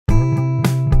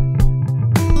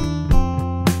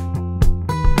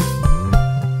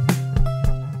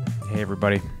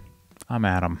everybody. I'm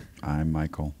Adam. I'm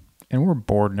Michael. And we're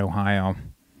bored in Ohio.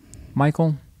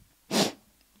 Michael,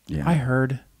 Yeah. I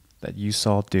heard that you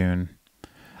saw Dune.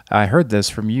 I heard this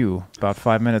from you about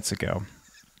 5 minutes ago.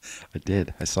 I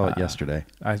did. I saw it yesterday.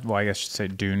 I guess I should say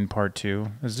Dune Part 2.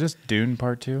 Is this Dune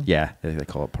Part 2? Yeah, they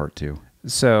call it Part 2.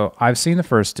 So I've seen the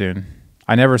first Dune.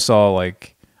 I never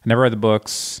read the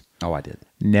books. Oh, I did.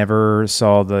 Never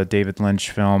saw the David Lynch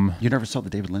film. You never saw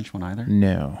the David Lynch one either?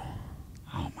 No.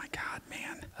 Oh, my God,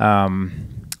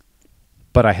 man.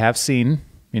 But I have seen,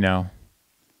 I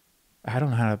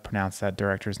don't know how to pronounce that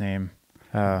director's name.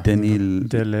 Denis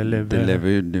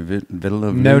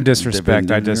Villeneuve. No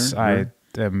disrespect. I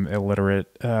am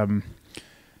illiterate. But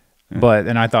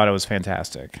I thought it was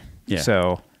fantastic. Yeah.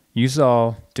 So you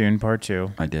saw Dune Part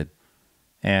 2. I did.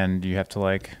 And you have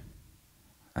to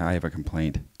I have a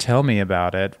complaint. tell me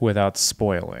about it without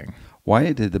spoiling.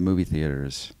 Why did the movie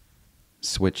theaters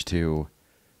switch to,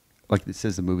 it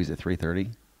says the movie's at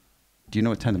 3:30? Do you know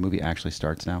what time the movie actually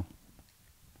starts now?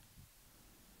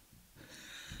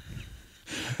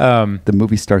 The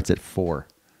movie starts at 4.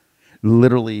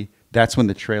 Literally, that's when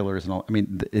the trailers and all. I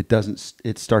mean, it doesn't.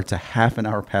 It starts a half an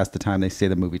hour past the time they say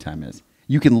the movie time is.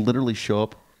 You can literally show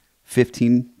up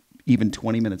 15, even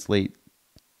 20 minutes late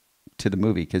to the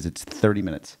movie because it's 30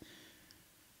 minutes.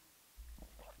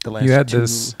 The last You had two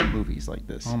this movies like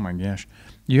this. Oh my gosh.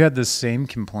 You had the same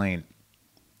complaint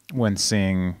when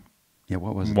seeing Yeah,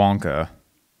 what was it? Wonka.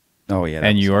 Oh yeah,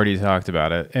 And you already talked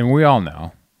about it. And we all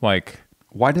know.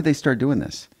 Why did they start doing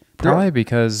this? Probably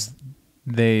because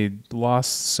they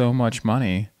lost so much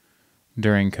money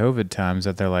during COVID times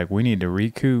that they're like, we need to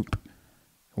recoup.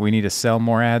 We need to sell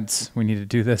more ads. We need to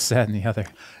do this, that, and the other.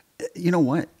 You know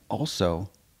what? Also,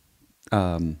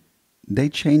 they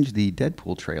changed the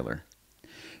Deadpool trailer.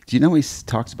 Do you know he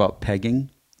talks about pegging?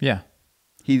 Yeah.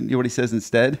 You know what he says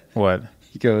instead? What?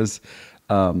 He goes,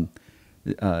 you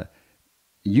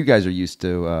guys are used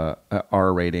to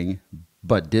R rating,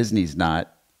 but Disney's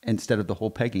not, instead of the whole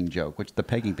pegging joke, which the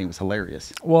pegging thing was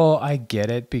hilarious. Well, I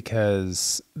get it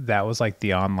because that was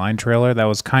the online trailer. That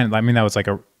was that was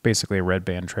basically a red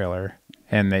band trailer,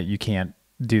 and that you can't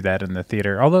do that in the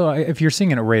theater. Although if you're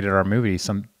seeing a rated R movie,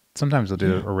 sometimes they'll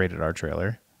do a rated R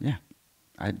trailer. Yeah.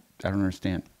 I don't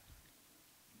understand.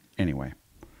 Anyway.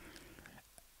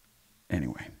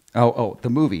 Oh, the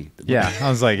movie. Yeah, I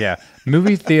was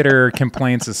movie theater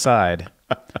complaints aside,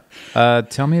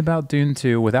 tell me about Dune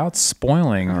 2 without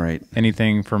spoiling All right.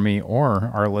 anything for me or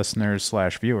our listeners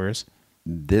 / viewers.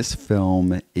 This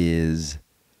film is,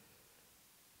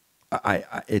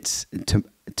 it's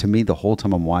to me the whole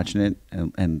time I'm watching it,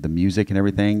 and the music and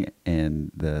everything,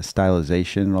 and the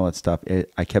stylization and all that stuff.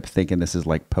 I kept thinking this is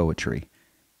like poetry.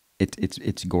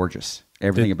 It's gorgeous.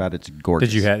 Everything about it's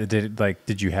gorgeous.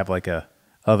 Did you have a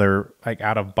other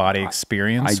out of body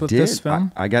experience with this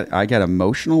film? I got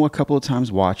emotional a couple of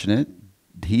times watching it.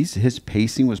 His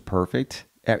pacing was perfect.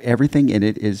 Everything in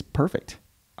it is perfect.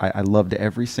 I loved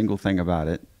every single thing about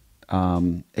it,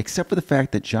 except for the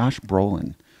fact that Josh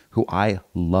Brolin, who I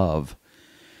love,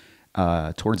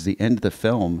 towards the end of the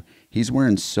film, he's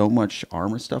wearing so much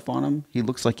armor stuff on him. He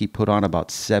looks like he put on about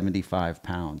 75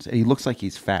 pounds. And he looks like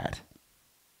he's fat.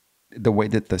 The way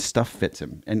that the stuff fits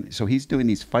him. And so he's doing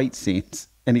these fight scenes,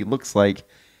 and he looks like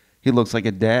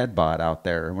a dad bod out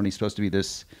there when he's supposed to be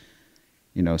this,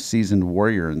 seasoned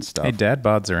warrior and stuff. Hey, dad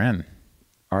bods are in.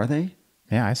 Are they?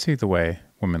 Yeah, I see the way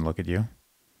women look at you.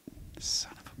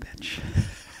 Son of a bitch.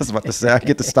 I was about to say, I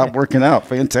get to stop working out.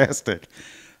 Fantastic.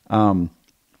 Timothy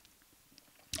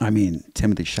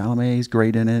Chalamet is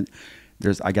great in it.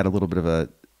 I got a little bit of a,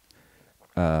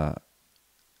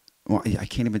 well, I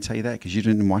can't even tell you that because you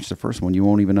didn't watch the first one. You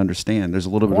won't even understand. There's a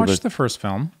little bit of Watch the first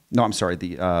film. No, I'm sorry.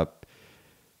 The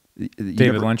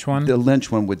David Lynch one? The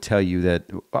Lynch one would tell you that,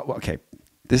 okay,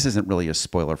 this isn't really a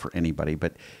spoiler for anybody,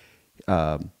 but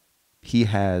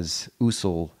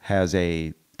Usul has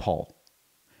a, Paul,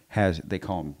 they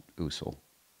call him Usul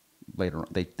later on.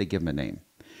 They give him a name.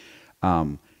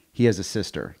 He has a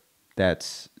sister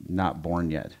that's not born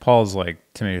yet. Paul's like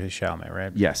Timothy Chalamet,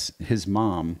 right? Yes. His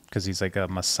mom. Because he's like a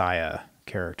Messiah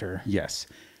character. Yes.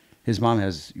 His mom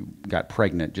got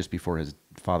pregnant just before his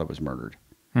father was murdered.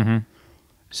 Mm-hmm.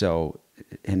 So,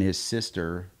 and his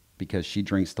sister, because she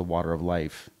drinks the water of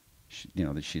life,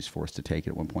 that she's forced to take it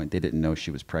at one point. They didn't know she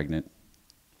was pregnant.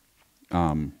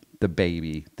 The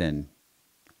baby then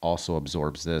also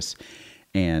absorbs this,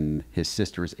 and his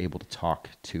sister is able to talk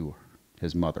to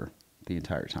his mother the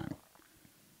entire time.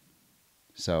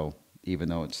 So even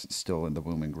though it's still in the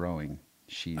womb and growing,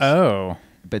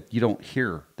 but you don't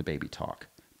hear the baby talk.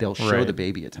 They'll show the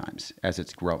baby at times as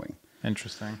it's growing.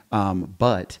 Interesting.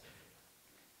 But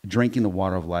drinking the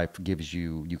water of life gives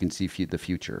you can see the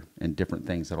future and different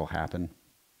things that'll happen.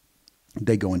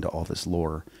 They go into all this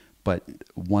lore, but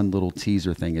one little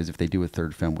teaser thing is if they do a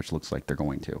third film, which looks like they're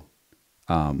going to,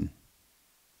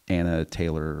 Anna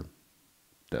Taylor,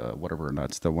 the whatever or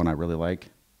nuts, the one I really like.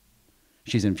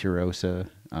 She's in Furiosa.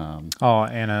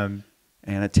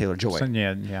 Anna Taylor-Joy.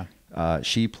 Yeah.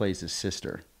 She plays his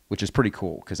sister, which is pretty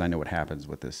cool because I know what happens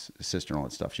with this sister and all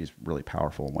that stuff. She's really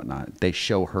powerful and whatnot. They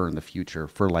show her in the future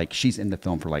for she's in the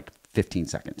film for 15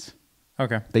 seconds.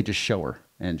 Okay. They just show her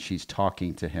and she's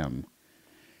talking to him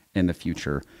in the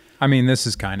future. I mean, this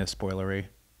is kind of spoilery.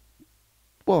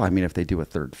 Well, I mean, if they do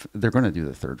they're going to do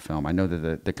the third film. I know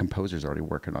that the composer's already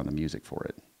working on the music for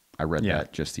it. I read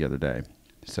that just the other day.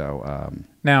 So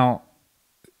now,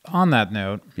 on that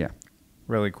note, yeah,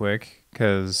 really quick,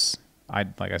 because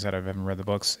like I said, I haven't read the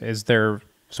books. Is there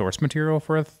source material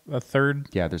for a third?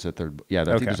 Yeah, there's a third. Yeah, I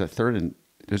think there's a third and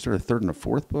there's a third and a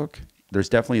fourth book. There's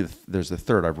definitely there's a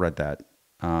third. I've read that.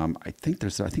 I think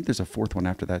there's a fourth one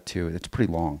after that too. It's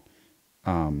pretty long.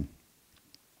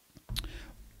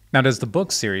 Now, does the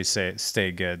book series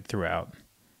stay good throughout?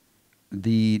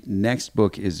 The next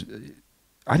book is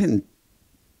the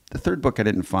third book I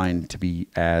didn't find to be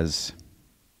as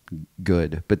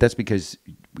good, but that's because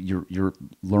you're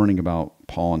learning about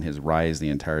Paul and his rise the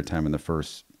entire time in the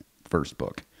first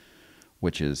book,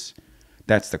 which is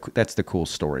that's the cool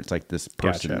story. It's like this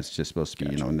person is just supposed to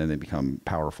be, and then they become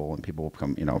powerful and people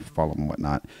become, follow them and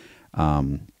whatnot.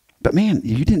 But man,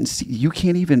 you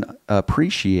can't even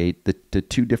appreciate the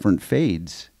two different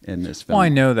fades in this film. Well, I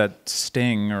know that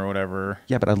Sting or whatever.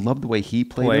 Yeah, but I love the way he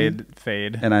played him,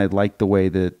 Fade, and I like the way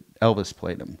that Elvis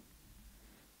played him.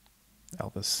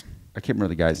 Elvis. I can't remember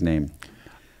the guy's name.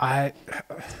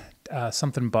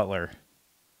 Something Butler.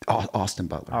 Austin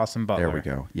Butler. Austin Butler. There we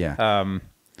go. Yeah.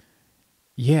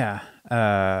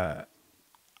 Yeah.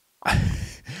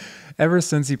 Ever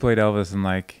since he played Elvis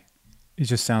and he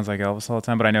just sounds like Elvis all the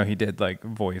time, but I know he did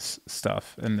voice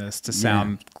stuff in this to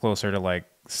sound closer to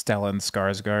Stellan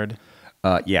Skarsgård.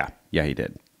 Yeah, he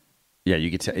did. Yeah, you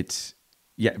could tell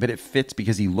but it fits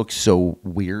because he looks so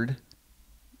weird.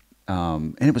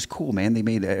 And it was cool, man. They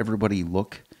made everybody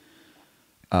look.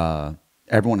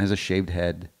 Everyone has a shaved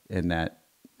head in that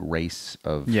race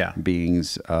of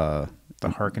beings. The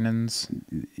Harkonnens.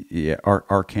 Yeah,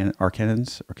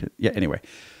 Arkanans. Yeah. Anyway,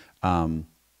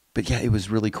 but yeah, it was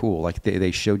really cool.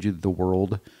 They showed you the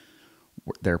world,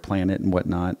 their planet and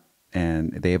whatnot,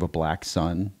 and they have a black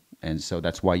sun, and so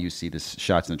that's why you see this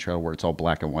shots in the trailer where it's all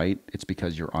black and white. It's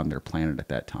because you're on their planet at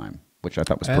that time, which I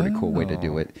thought was a pretty cool way to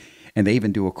do it. And they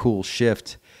even do a cool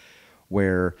shift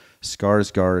where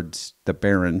Skarsgård's the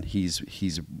Baron.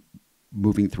 He's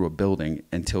moving through a building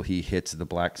until he hits the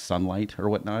black sunlight or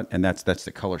whatnot, and that's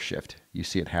the color shift. You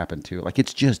see it happen too.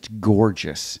 It's just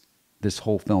gorgeous. This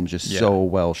whole film's just so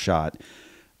well shot.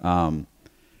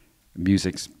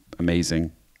 Music's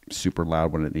amazing, super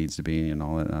loud when it needs to be, and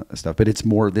all that stuff. But it's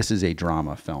more. This is a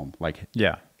drama film.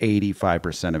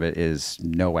 85% of it is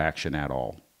no action at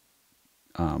all.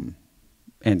 And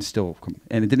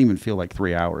it didn't even feel like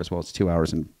 3 hours. Well, it's 2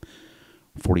 hours and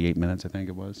 48 minutes, I think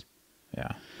it was.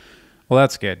 Yeah. Well,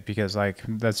 that's good because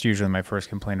that's usually my first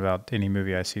complaint about any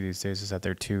movie I see these days is that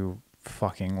they're too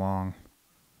fucking long.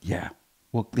 Yeah.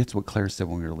 Well, that's what Claire said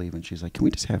when we were leaving. She's like, "Can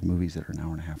we just have movies that are an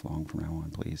hour and a half long from now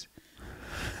on, please?"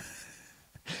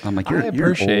 I'm like, "You're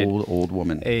an old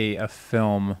woman." A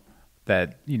film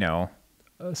that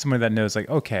somebody that knows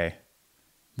okay,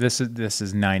 this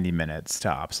is 90 minutes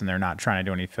tops, and they're not trying to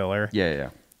do any filler.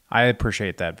 Yeah. I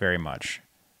appreciate that very much.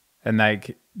 And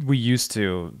we used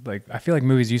to I feel like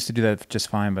movies used to do that just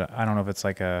fine, but I don't know if it's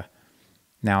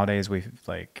nowadays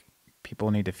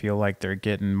people need to feel like they're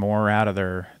getting more out of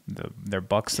their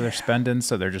bucks that they're spending,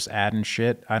 so they're just adding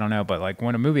shit. I don't know, but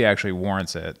when a movie actually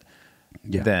warrants it,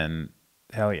 then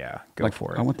hell yeah, go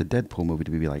for it. I want the Deadpool movie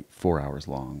to be 4 hours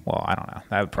long. Well, I don't know.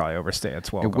 That would probably overstay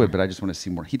its welcome. It would, but I just want to see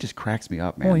more. He just cracks me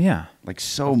up, man. Well, yeah.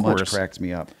 So much cracks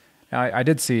me up. I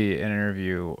did see an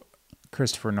interview,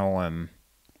 Christopher Nolan,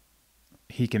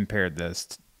 he compared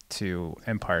this to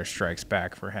Empire Strikes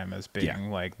Back for him as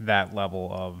being that level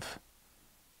of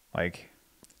a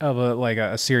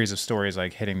series of stories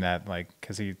hitting that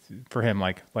because for him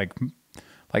like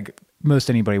most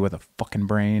anybody with a fucking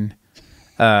brain,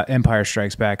 Empire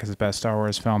Strikes Back is the best Star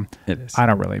Wars film. It is. I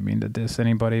don't really mean to diss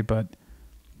anybody, but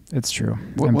it's true.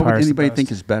 What would anybody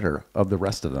think is better of the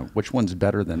rest of them? Which one's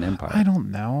better than Empire? I don't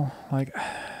know.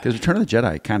 Because Return of the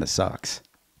Jedi kind of sucks.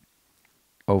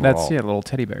 Overall. That's little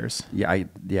teddy bears. Yeah,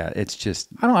 it's just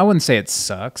I wouldn't say it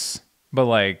sucks,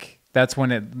 but that's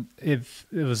when it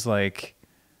was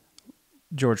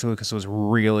George Lucas was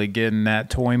really getting that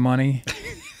toy money.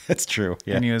 That's true.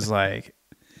 Yeah. And he was like,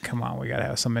 come on, we got to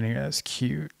have something here that's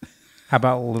cute. How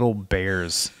about little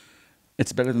bears?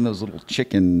 It's better than those little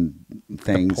chicken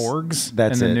things. The porgs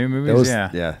That's in the new movies?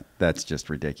 Yeah, that's just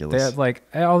ridiculous. They had like,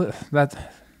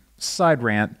 that side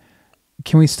rant.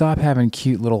 Can we stop having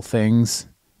cute little things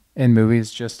in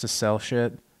movies just to sell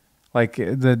shit? Like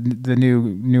the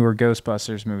newer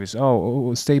Ghostbusters movies.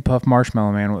 Oh, Stay Puft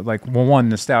Marshmallow Man. Like, well, one,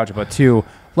 nostalgia, but two,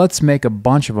 let's make a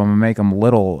bunch of them and make them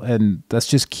little, and let's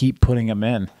just keep putting them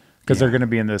in because they're going to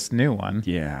be in this new one.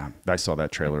 Yeah, I saw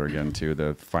that trailer again too.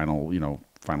 The final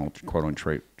quote on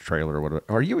trailer or whatever.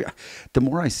 Are you? The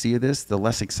more I see of this, the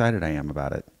less excited I am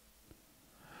about it.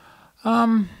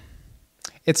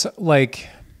 It's like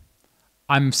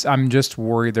I'm just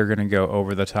worried they're going to go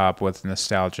over the top with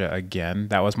nostalgia again.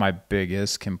 That was my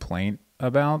biggest complaint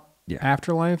about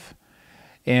Afterlife.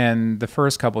 And the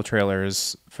first couple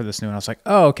trailers for this new one, I was like,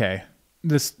 oh, okay,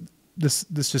 this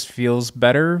just feels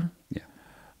better. Yeah.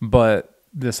 But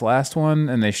this last one,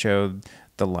 and they showed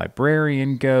the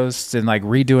librarian ghosts and like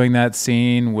redoing that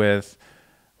scene with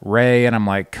Ray, and I'm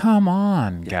like, come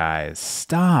on, guys,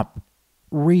 stop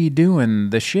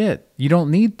redoing the shit. You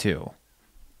don't need to.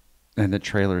 And the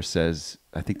trailer says,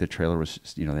 I think the trailer was,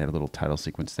 they had a little title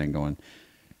sequence thing going.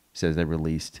 Says they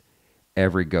released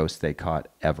every ghost they caught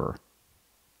ever.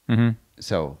 Mm-hmm.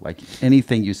 So, like,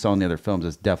 anything you saw in the other films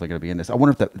is definitely going to be in this. I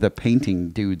wonder if the painting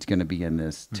dude's going to be in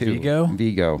this too.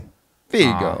 Vigo.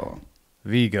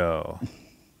 Vigo.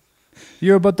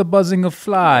 You're but the buzzing of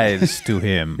flies to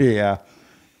him. Yeah.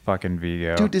 Fucking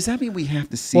Vigo. Dude, does that mean we have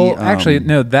to see? Well, actually,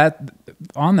 no. That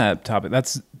on that topic,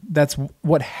 that's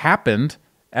what happened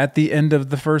at the end of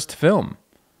the first film.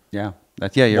 Yeah,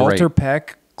 you're Walter right.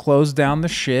 Peck closed down the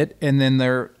shit, and then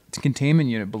their containment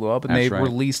unit blew up, and That's they right.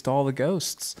 released all the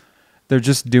ghosts. They're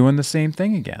just doing the same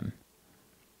thing again.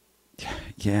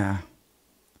 Yeah.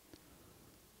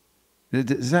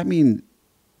 Does that mean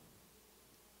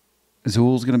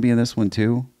Zool's going to be in this one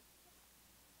too?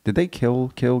 Did they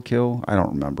kill? I don't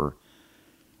remember.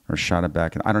 Or shot it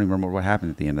back. I don't even remember what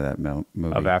happened at the end of that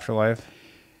movie. Of Afterlife?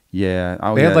 Yeah.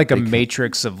 Oh, they had like a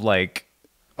matrix of like...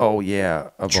 Oh,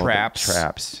 yeah. Of traps. All the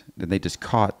traps. And they just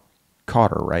caught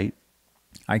her, right?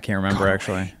 I can't remember,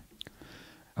 actually.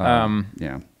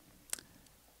 Yeah.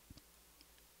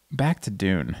 Back to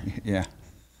Dune. Yeah.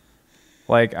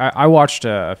 Like I watched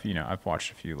I've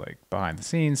watched a few like behind the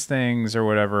scenes things or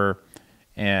whatever,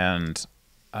 and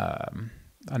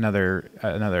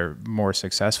another more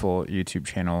successful YouTube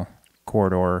channel,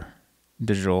 Corridor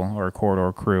Digital or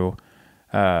Corridor Crew,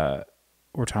 we're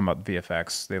talking about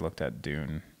VFX. They looked at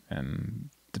Dune and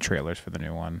the trailers for the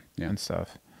new one and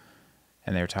stuff,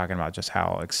 and they were talking about just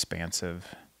how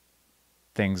expansive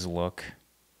things look.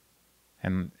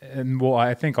 And well,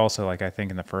 I think also, like, I think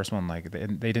in the first one, like, they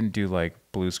didn't do, like,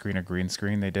 blue screen or green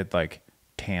screen. They did, like,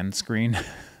 tan screen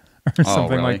or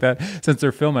something really? like that, since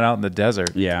they're filming out in the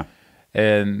desert. Yeah.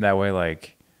 And that way,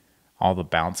 like, all the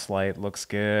bounce light looks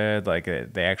good. Like,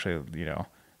 they actually,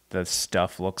 the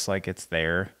stuff looks like it's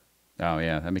there. Oh,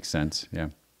 yeah. That makes sense. Yeah.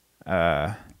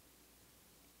 Yeah.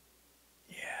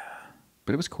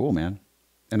 But it was cool, man.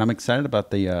 And I'm excited about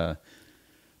the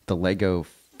Lego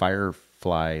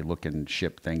Firefly looking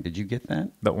ship thing. Did you get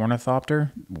that? The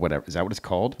ornithopter? Whatever. Is that what it's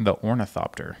called? The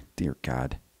ornithopter. Dear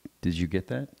God. Did you get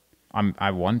that?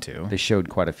 I want to. They showed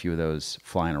quite a few of those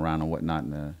flying around and whatnot.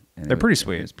 And they're pretty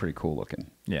sweet. It's pretty cool looking.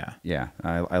 Yeah. Yeah.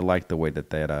 I like the way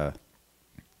that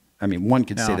I mean, one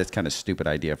could say that's kind of a stupid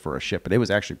idea for a ship, but it was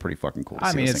actually pretty fucking cool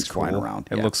to see those things flying around.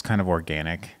 It looks kind of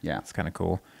organic. Yeah. It's kind of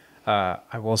cool.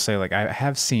 I will say, like, I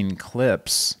have seen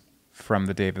clips from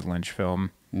the David Lynch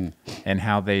film and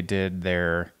how they did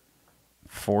their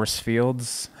force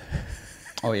fields.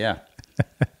 Oh, yeah.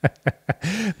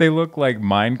 They look like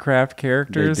Minecraft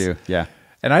characters. They do, yeah.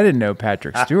 And I didn't know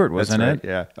Patrick Stewart was in it.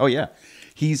 Yeah. Oh, yeah.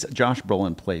 Josh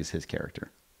Brolin plays his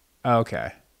character.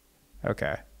 Okay.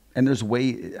 And there's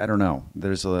I don't know.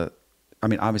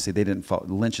 Obviously they didn't follow,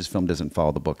 Lynch's film doesn't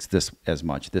follow the books this as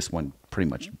much. This one pretty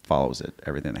much follows it,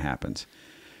 everything that happens.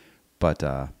 But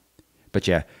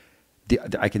yeah,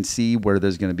 I can see where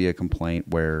there's going to be a complaint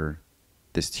where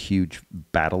this huge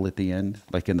battle at the end,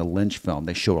 like in the Lynch film,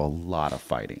 they showed a lot of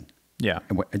fighting. Yeah.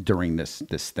 During this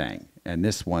thing. And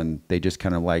this one, they just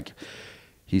kind of like,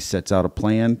 he sets out a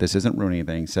plan. This isn't ruining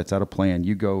anything. Sets out a plan.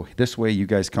 You go this way, you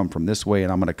guys come from this way,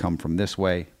 and I'm going to come from this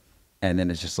way. And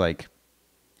then it's just like,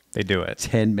 they do it.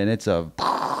 10 minutes of,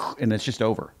 and it's just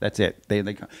over. That's it.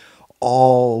 They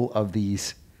all of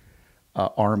these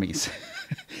armies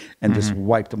and just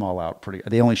wiped them all out.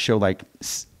 They only show like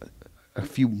a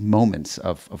few moments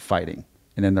of fighting,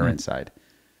 and then they're inside.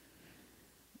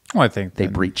 Well, I think they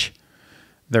then breach.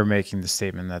 they're making the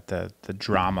statement that the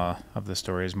drama of the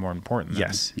story is more important.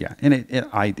 Yes, yeah, and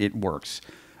it works.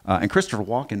 And Christopher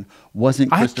Walken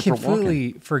wasn't Christopher I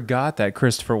completely forgot that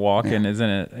Christopher Walken isn't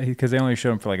it, because they only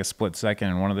showed him for like a split second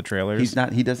in one of the trailers. He's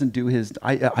not. He doesn't do his.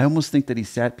 I almost think that he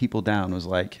sat people down. And was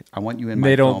like, I want you in my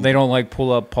They don't. film. They don't like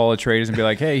pull up Paul Atreides and be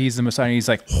like, "Hey, he's the Messiah." And he's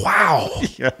like, "Wow."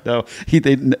 Yeah, no, he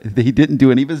didn't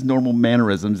do any of his normal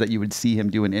mannerisms that you would see him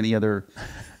do in any other.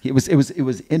 It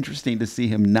was interesting to see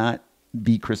him not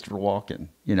be Christopher Walken.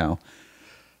 You know,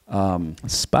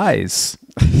 Spies.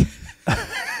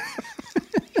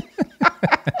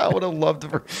 I would have loved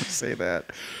for him to say that.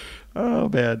 Oh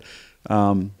man,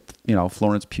 you know,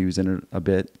 Florence Pugh's in it a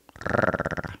bit.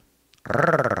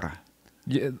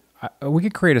 Yeah, we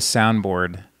could create a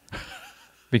soundboard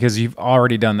because you've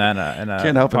already done that in a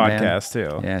Can't help podcast it,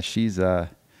 man. too. Yeah, she's yeah,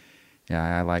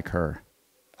 I like her.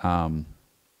 But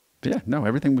yeah, no,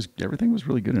 everything was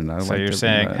really good in it. So you're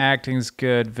saying acting's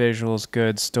good, visuals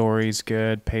good, story's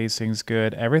good, pacing's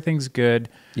good, everything's good.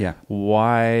 Yeah.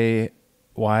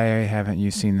 Why haven't you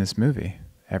seen this movie,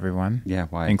 everyone? Yeah,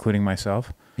 why? Including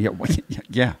myself. Yeah,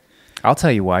 yeah. I'll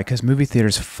tell you why, because movie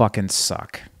theaters fucking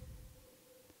suck.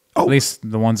 Oh. At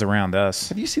least the ones around us.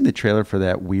 Have you seen the trailer for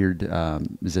that weird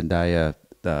Zendaya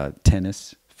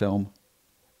tennis film?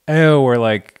 Oh, where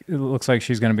like it looks like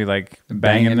she's gonna be like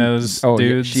banging those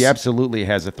dudes. Yeah, she absolutely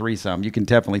has a threesome. You can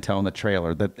definitely tell in the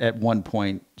trailer that at one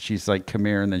point she's like, "Come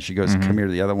here," and then she goes, "Come here"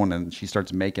 to the other one, and she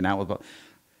starts making out with.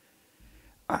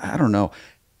 I don't know.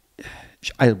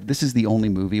 This is the only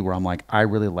movie where I'm like, I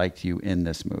really liked you in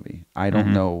this movie. I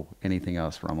don't know anything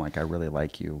else where I'm like, I really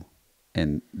like you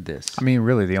in this. I mean,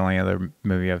 really, the only other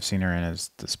movie I've seen her in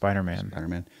is the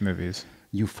Spider-Man movies.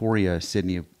 Euphoria,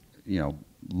 Sydney, you know,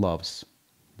 loves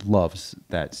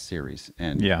that series,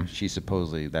 and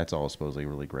that's all supposedly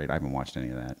really great. I haven't watched any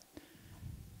of that.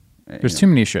 There's too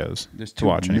many shows to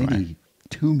watch anyway.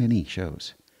 Too many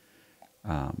shows.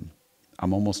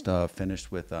 I'm almost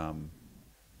finished with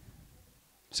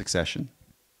Succession.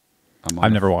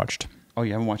 I've never watched. Oh,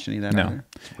 you haven't watched any of that? No. Either?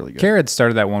 It's really good. Kara had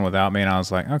started that one without me, and I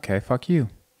was like, okay, fuck you.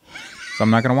 So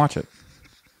I'm not going to watch it.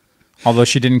 Although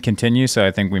she didn't continue, so I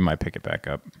think we might pick it back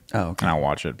up. Oh, okay. And I'll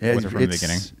watch it with her from the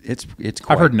beginning. It's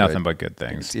quite I've heard nothing good. but good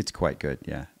things. It's quite good,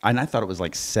 yeah. And I thought it was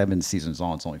like 7 seasons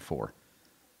long. It's only 4.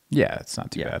 Yeah, it's not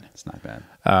too bad. It's not bad.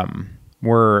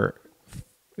 We're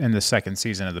in the second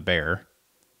season of The Bear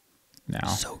now.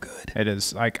 So good. It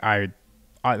is like I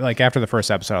like after the first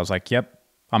episode, I was like, "Yep,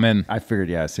 I'm in." I figured,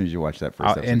 yeah. As soon as you watch that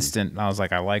first episode, instant. I was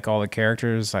like, "I like all the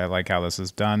characters. I like how this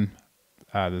is done.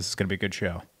 This is going to be a good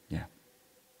show." Yeah.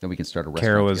 Then we can start a restaurant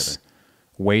Kara was together.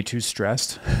 way too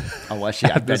stressed. Oh, well,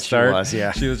 I bet she was.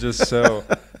 Yeah, she was just so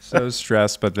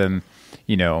stressed. But then,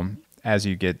 you know, as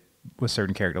you get with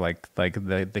certain character, like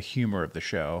the humor of the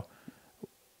show,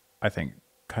 I think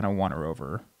kind of won her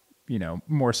over. You know,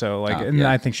 more so like, and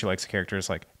I think she likes the characters.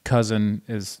 Like Cousin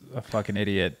is a fucking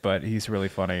idiot, but he's really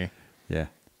funny. Yeah.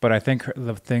 But I think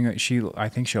the thing I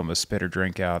think she almost spit her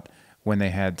drink out when they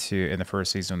had to in the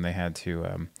first season. They had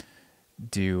to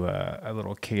do a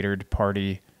little catered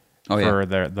party for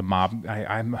the mob.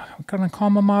 I'm gonna call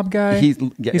him a mob guy. He's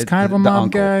kind of a mob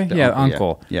uncle, guy.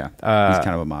 Uncle. Yeah. He's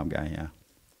kind of a mob guy. Yeah.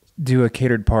 Do a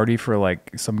catered party for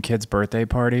like some kid's birthday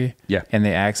party. Yeah. And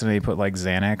they accidentally put like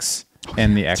Xanax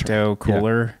in the Ecto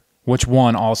Cooler, which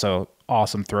one also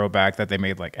awesome throwback that they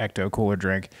made like Ecto Cooler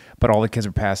drink, but all the kids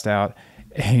were passed out.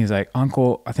 And he's like,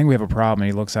 "Uncle, I think we have a problem."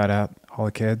 And he looks out all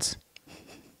the kids,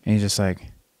 and he's just like,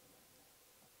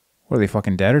 "What are they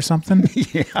fucking dead or something?"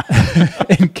 Yeah.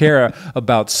 And Kara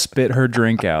about spit her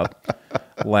drink out,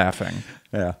 laughing.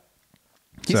 Yeah.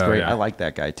 He's great. I like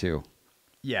that guy too.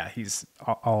 Yeah, he's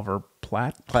Oliver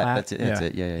Platt. That's it. That's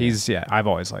it. Yeah. I've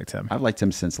always liked him. I've liked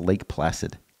him since Lake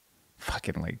Placid.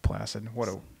 Fucking Lake Placid. What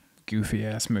a goofy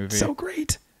ass movie. So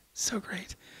great. So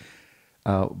great.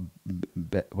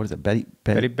 What is it?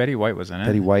 Betty White was in it.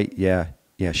 Betty White. Yeah.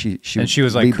 Yeah. She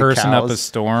was like cursing up a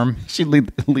storm. She'd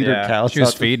lead her cows. She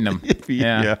was feeding them.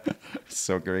 Yeah.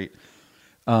 So great.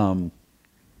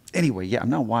 Anyway, yeah, I'm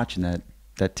not watching that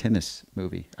tennis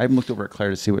movie. I haven't looked over at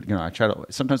Claire to see what, I try to,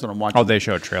 sometimes when I'm watching. Oh, they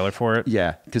show a trailer for it?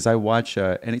 Yeah, because I watch,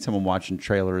 anytime I'm watching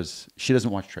trailers, she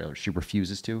doesn't watch trailers. She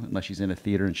refuses to unless she's in a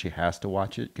theater and she has to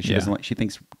watch it because she doesn't like, she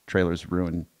thinks trailers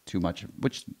ruin too much,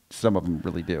 which some of them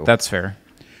really do. That's fair.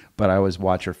 But I always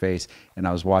watch her face, and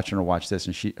I was watching her watch this,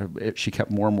 and she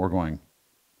kept more and more going,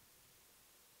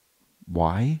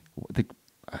 why?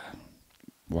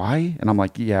 Why? And I'm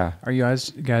like, yeah. Are you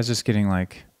guys just getting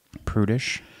like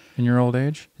prudish in your old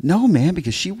age? No, man,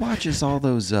 because she watches all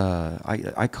those.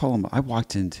 I call them. I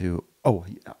walked into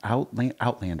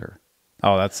Outlander.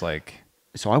 Oh, that's like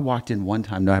So I walked in one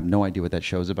time. No, I have no idea what that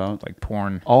show's about. Like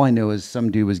porn. All I know is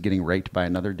some dude was getting raped by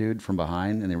another dude from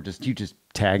behind, and they were just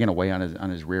tagging away on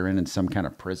his rear end in some kind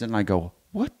of prison. And I go,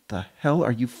 what the hell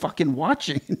are you fucking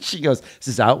watching? And she goes, this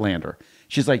is Outlander.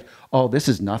 She's like, oh, this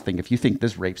is nothing. If you think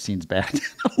this rape scene's bad,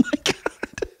 oh my god.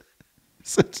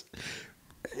 So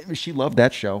she loved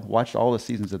that show. Watched all the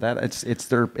seasons of that. It's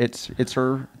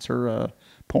her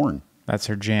porn. That's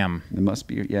her jam. It must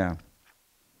be, yeah.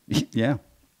 Yeah.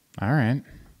 All right.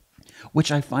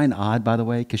 Which I find odd, by the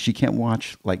way, because she can't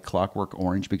watch like Clockwork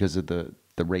Orange because of the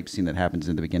rape scene that happens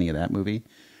in the beginning of that movie.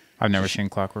 I've never seen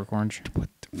Clockwork Orange. What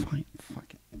the fine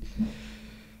fucking.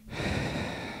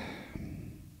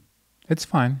 It's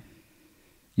fine.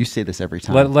 You say this every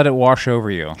time. Let it wash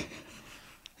over you.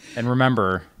 And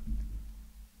remember,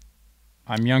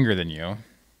 I'm younger than you.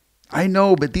 I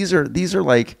know, but these are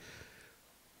like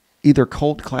either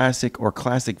cult classic or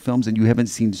classic films, and you haven't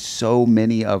seen so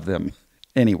many of them.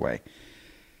 Anyway,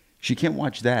 she can't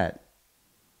watch that,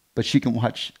 but she can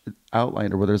watch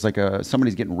Outlander, where there's like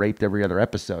somebody's getting raped every other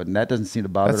episode, and that doesn't seem to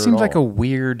bother her at all. That seems like a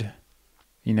weird,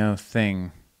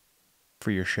 thing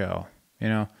for your show.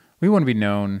 We want to be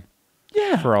known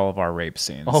for all of our rape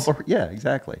scenes. Yeah,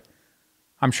 exactly.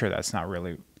 I'm sure that's not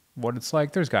really what it's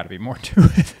like. There's got to be more to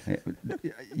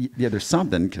it. Yeah, there's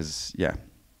something because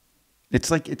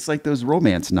it's like those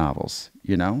romance novels,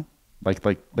 like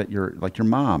that your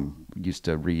mom used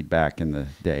to read back in the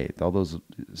day. All those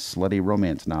slutty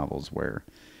romance novels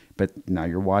but now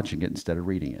you're watching it instead of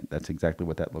reading it. That's exactly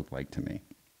what that looked like to me.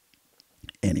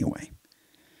 Anyway,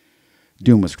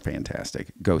 Dune was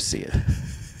fantastic. Go see it.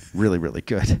 Really, really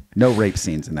good. No rape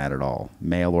scenes in that at all,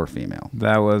 male or female.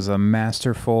 That was a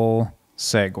masterful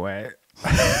segue.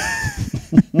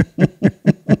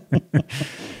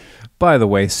 By the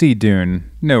way, see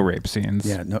Dune. No rape scenes.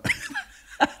 Yeah, no.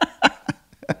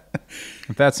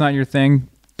 If that's not your thing,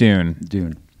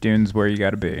 Dune. Dune's where you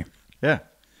got to be. Yeah.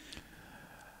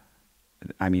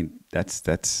 I mean,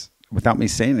 that's without me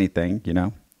saying anything,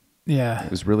 Yeah.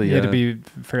 It was really... You had to be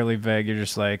fairly vague. You're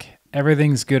just like,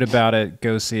 everything's good about it.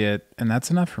 Go see it. And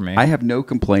that's enough for me. I have no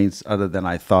complaints other than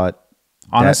I thought...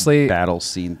 Honestly, that battle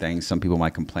scene thing, some people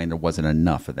might complain there wasn't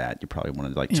enough of that. You probably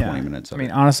wanted like 20 minutes of it.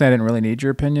 Honestly, I didn't really need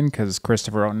your opinion because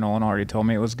Christopher Nolan already told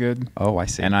me it was good. Oh, I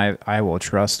see. And I will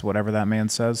trust whatever that man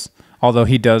says. Although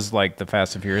he does like the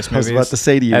Fast and Furious movies. I was about to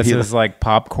say to you. As his like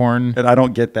popcorn. And I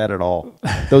don't get that at all.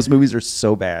 Those movies are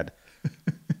so bad.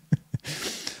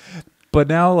 But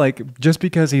now, like, just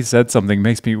because he said something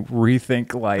makes me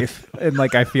rethink life. And,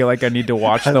 like, I feel like I need to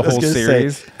watch the whole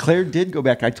series. Claire did go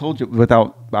back. I told you,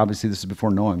 obviously, this is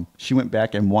before knowing. She went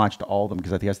back and watched all of them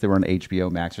because I guess they were on HBO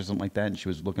Max or something like that. And she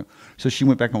was looking. So she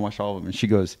went back and watched all of them. And she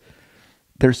goes,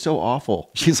 they're so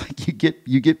awful. She's like,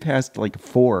 you get past, like,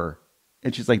 4.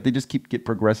 And she's like, they just get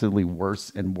progressively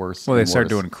worse and worse. Well, they start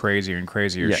doing crazier and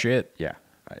crazier shit. Yeah.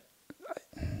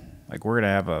 Like, we're going to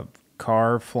have a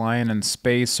car flying in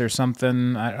space or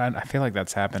something. I feel like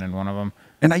that's happened in one of them.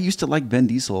 And I used to like Vin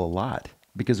Diesel a lot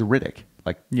because of Riddick.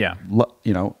 Like, yeah,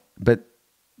 but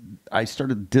I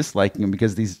started disliking him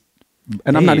because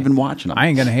I'm not even watching them. I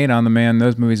ain't gonna hate on the man.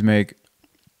 Those movies make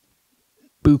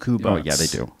buku bucks. Oh yeah, they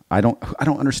do. I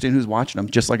don't understand who's watching them.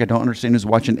 Just like I don't understand who's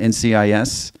watching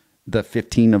NCIS, the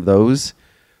 15 of those,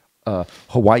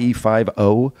 Hawaii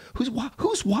 5-0.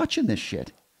 Who's watching this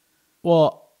shit?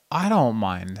 Well, I don't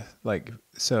mind. Like,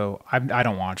 so I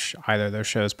don't watch either of those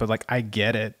shows, but like I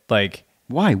get it. Like,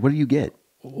 why? What do you get?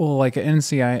 Well, like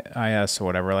NCIS or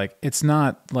whatever. Like, it's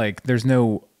not like there's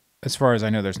no, as far as I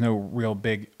know, there's no real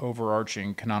big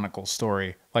overarching canonical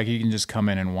story. Like, you can just come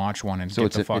in and watch one and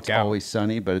get the fuck out. It's Always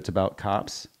Sunny, but it's about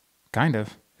cops. Kind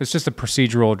of. It's just a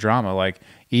procedural drama. Like,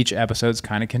 each episode's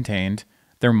kind of contained.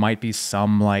 There might be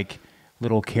some like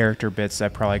little character bits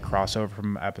that probably cross over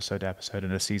from episode to episode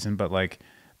in a season, but like,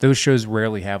 those shows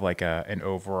rarely have like an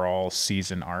overall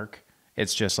season arc.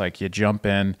 It's just like you jump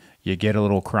in, you get a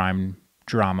little crime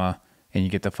drama, and you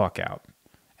get the fuck out.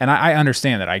 And I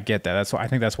understand that. I get that. I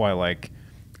think that's why like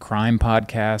crime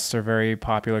podcasts are very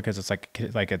popular because it's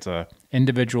like it's a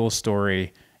individual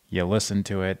story. You listen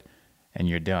to it, and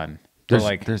you're done.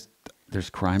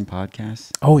 There's crime podcasts.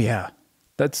 Oh yeah,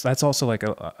 that's also like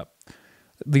at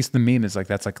least the meme is like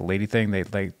that's like a lady thing.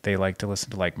 They like to listen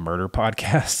to like murder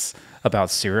podcasts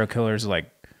about serial killers, like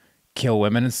kill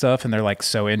women and stuff, and they're like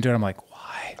so into it. I'm like,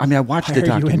 why? I mean, I watched the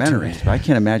documentaries, but I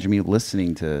can't imagine me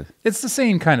listening to. It's the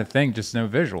same kind of thing, just no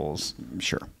visuals.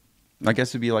 Sure, I guess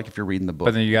it'd be like if you're reading the book.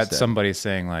 But then you got somebody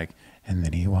saying like, and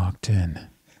then he walked in,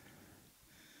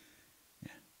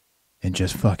 and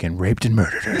just fucking raped and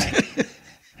murdered her.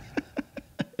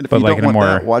 But like in a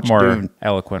more Dune.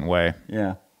 eloquent way.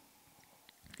 Yeah.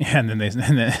 Yeah, and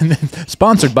then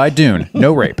sponsored by Dune.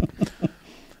 No rape.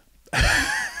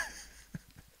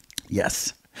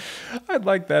 Yes. I'd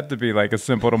like that to be like a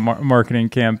simple marketing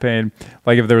campaign.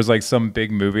 Like if there was like some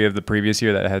big movie of the previous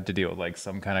year that had to deal with like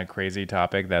some kind of crazy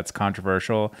topic that's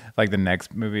controversial. Like the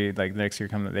next movie, like next year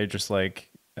comes, they're just like,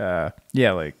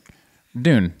 like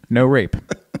Dune, no rape.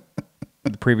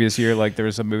 The previous year, like there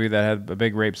was a movie that had a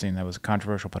big rape scene that was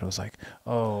controversial, but it was like,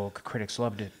 oh, critics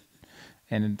loved it,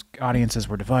 and audiences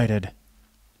were divided.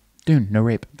 Dune, no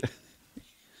rape.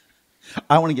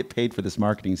 I want to get paid for this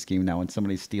marketing scheme now when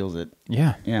somebody steals it.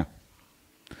 Yeah. Yeah.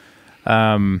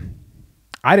 I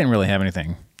didn't really have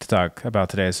anything to talk about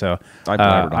today, so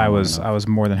I was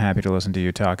more than happy to listen to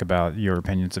you talk about your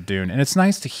opinions of Dune, and it's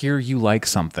nice to hear you like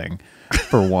something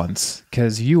for once,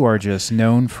 because you are just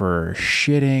known for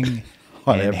shitting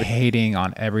and hating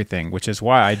on everything, which is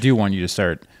why I do want you to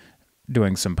start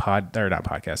doing some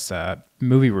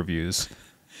movie reviews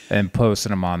and posting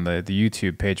them on the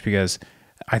YouTube page, because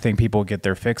I think people get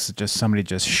their fix of just somebody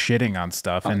just shitting on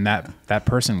stuff, and that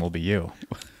person will be you.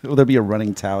 Will there be a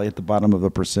running tally at the bottom of a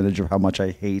percentage of how much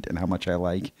I hate and how much I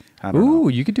like? I don't know.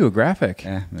 You could do a graphic.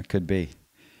 Yeah, it could be.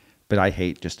 But I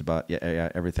hate just about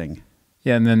everything.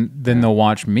 Yeah, and then they'll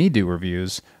watch me do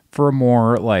reviews for a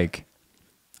more like,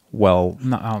 I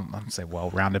don't say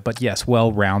well-rounded, but yes,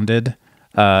 well-rounded,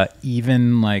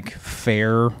 even like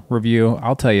fair review.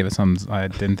 I'll tell you if I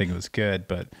didn't think it was good,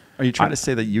 but are you trying to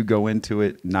say that you go into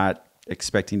it not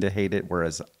expecting to hate it,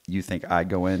 whereas you think I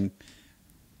go in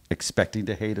expecting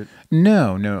to hate it?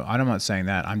 No, I'm not saying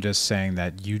that. I'm just saying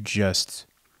that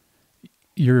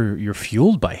you're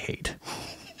fueled by hate.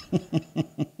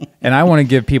 And I want to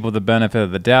give people the benefit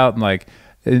of the doubt and like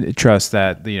trust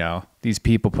that, these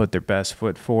people put their best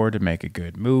foot forward to make a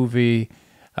good movie.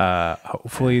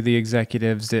 Hopefully the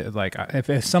executives did, like,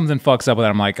 if something fucks up with it,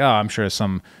 I'm like, oh, I'm sure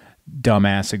some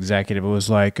dumbass executive was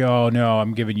like, oh no,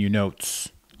 I'm giving you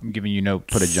notes.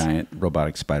 Put a giant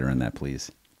robotic spider in that,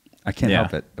 please. I can't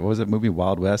help it. What was it, movie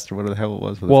Wild West or whatever the hell it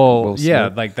was? Well, yeah,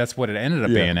 like that's what it ended up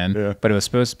being in. Yeah. But it was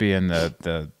supposed to be in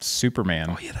the Superman.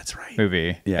 Oh yeah, that's right.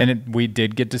 Movie. Yeah, and we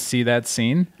did get to see that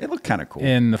scene. It looked kind of cool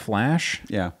in The Flash.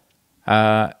 Yeah.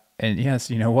 And yes,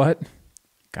 you know what?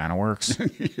 Kind of works.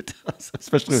 It does,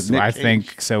 especially with Nick Cage. I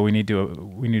think so. We need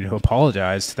to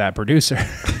apologize to that producer.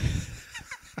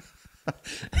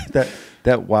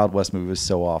 that Wild West movie was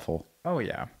so awful. Oh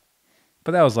yeah,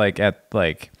 but that was like at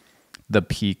like the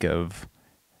peak of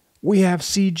we have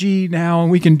CG now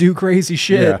and we can do crazy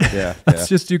shit. Yeah. Let's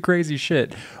just do crazy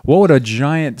shit. What would a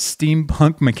giant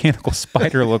steampunk mechanical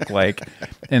spider look like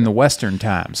in the Western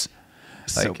times?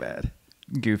 So Like, bad.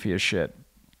 Goofy as shit.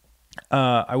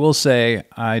 I will say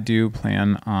I do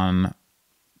plan on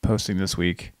posting this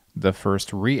week the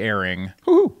first re-airing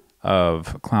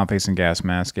of Clown Face and Gas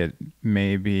Mask. It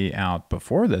may be out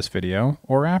before this video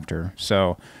or after.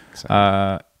 So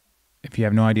if you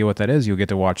have no idea what that is, you'll get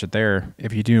to watch it there.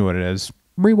 If you do know what it is,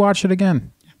 rewatch it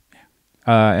again.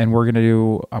 And I'm going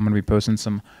to be posting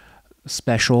some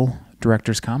special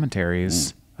director's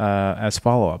commentaries as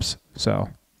follow-ups. So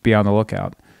be on the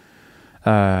lookout.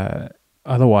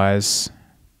 Otherwise,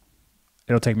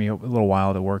 it'll take me a little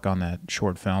while to work on that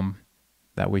short film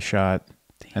that we shot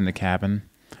in the cabin.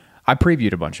 I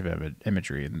previewed a bunch of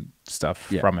imagery and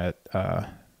stuff from it,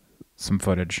 some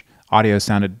footage. Audio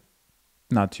sounded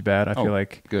not too bad, I feel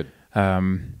like. Good.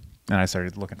 And I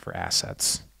started looking for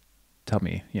assets. Tell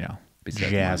me,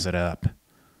 jazz it up.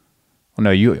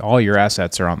 Well, no, all your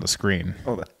assets are on the screen.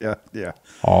 Oh, yeah.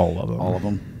 All of them. All of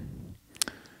them.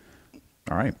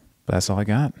 All right. But that's all I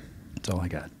got. That's all I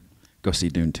got. Go see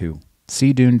Dune 2.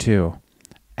 See Dune 2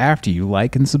 after you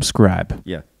like and subscribe.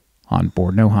 Yeah. On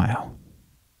Borden, Ohio.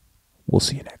 We'll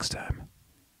see you next time.